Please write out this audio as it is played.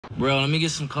Bro, let me get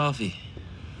some coffee.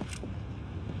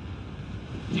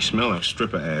 You smell like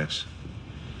stripper ass.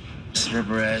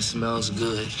 Stripper ass smells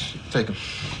good. Take him.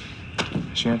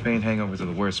 Champagne hangovers are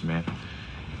the worst, man.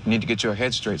 You need to get your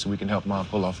head straight so we can help Mom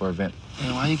pull off her event.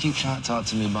 Man, why you keep trying to talk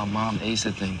to me about Mom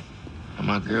Asa thing? And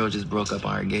my girl just broke up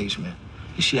our engagement.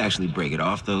 Did she actually break it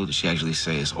off, though? Did she actually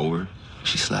say it's over?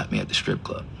 She slapped me at the strip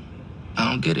club. I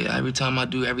don't get it. Every time I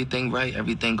do everything right,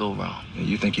 everything go wrong.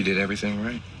 You think you did everything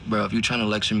right? Bro, if you're trying to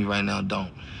lecture me right now,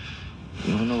 don't.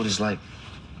 You don't know what it's like.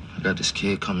 I got this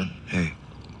kid coming. Hey.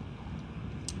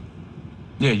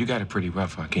 Yeah, you got it pretty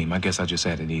rough, Hakeem. I guess I just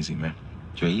had it easy, man.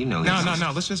 Dre, you know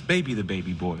No. Let's just baby the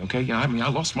baby boy, okay? I mean, I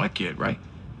lost my kid, right?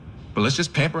 But let's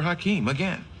just pamper Hakeem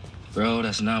again. Bro,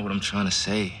 that's not what I'm trying to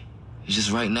say. It's just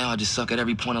right now, I just suck at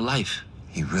every point of life.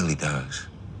 He really does.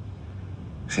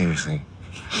 Seriously.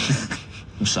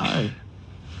 I'm sorry.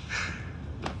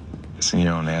 Seeing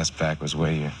your own ass backwards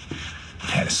where you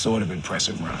had a sort of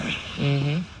impressive run.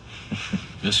 Mm-hmm.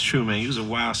 That's true, man. You was a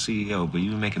wild CEO, but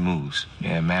you were making moves.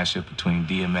 Yeah, mashup between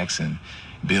DMX and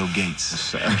Bill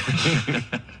Gates.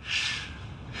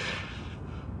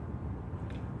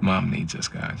 Mom needs us,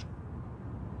 guys.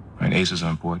 Right, Aces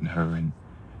are important to her, and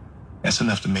that's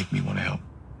enough to make me want to help.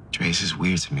 Dre, this is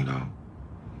weird to me, though.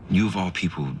 You, of all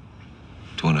people,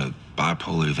 doing a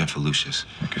bipolar event for Lucius.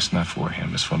 Like, it's not for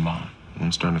him, it's for Mom.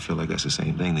 I'm starting to feel like that's the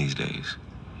same thing these days.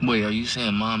 Wait, are you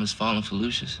saying Mom is falling for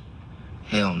Lucius?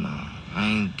 Hell no. I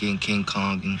ain't getting King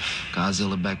Kong and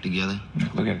Godzilla back together.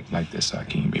 Look at it like this,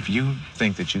 Hakeem. If you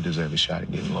think that you deserve a shot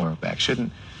at getting Laura back,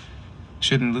 shouldn't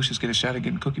Lucius get a shot at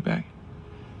getting Cookie back?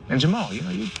 And Jamal, you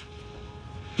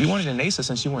wanted an Asa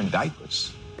since you were in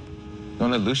diapers.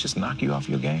 Don't let Lucius knock you off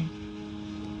your game?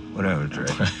 Whatever, Dre.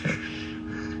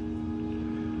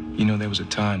 There was a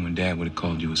time when Dad would have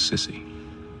called you a sissy.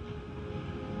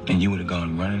 And you would have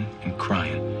gone running and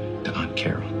crying to Aunt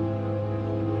Carol.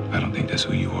 I don't think that's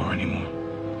who you are anymore.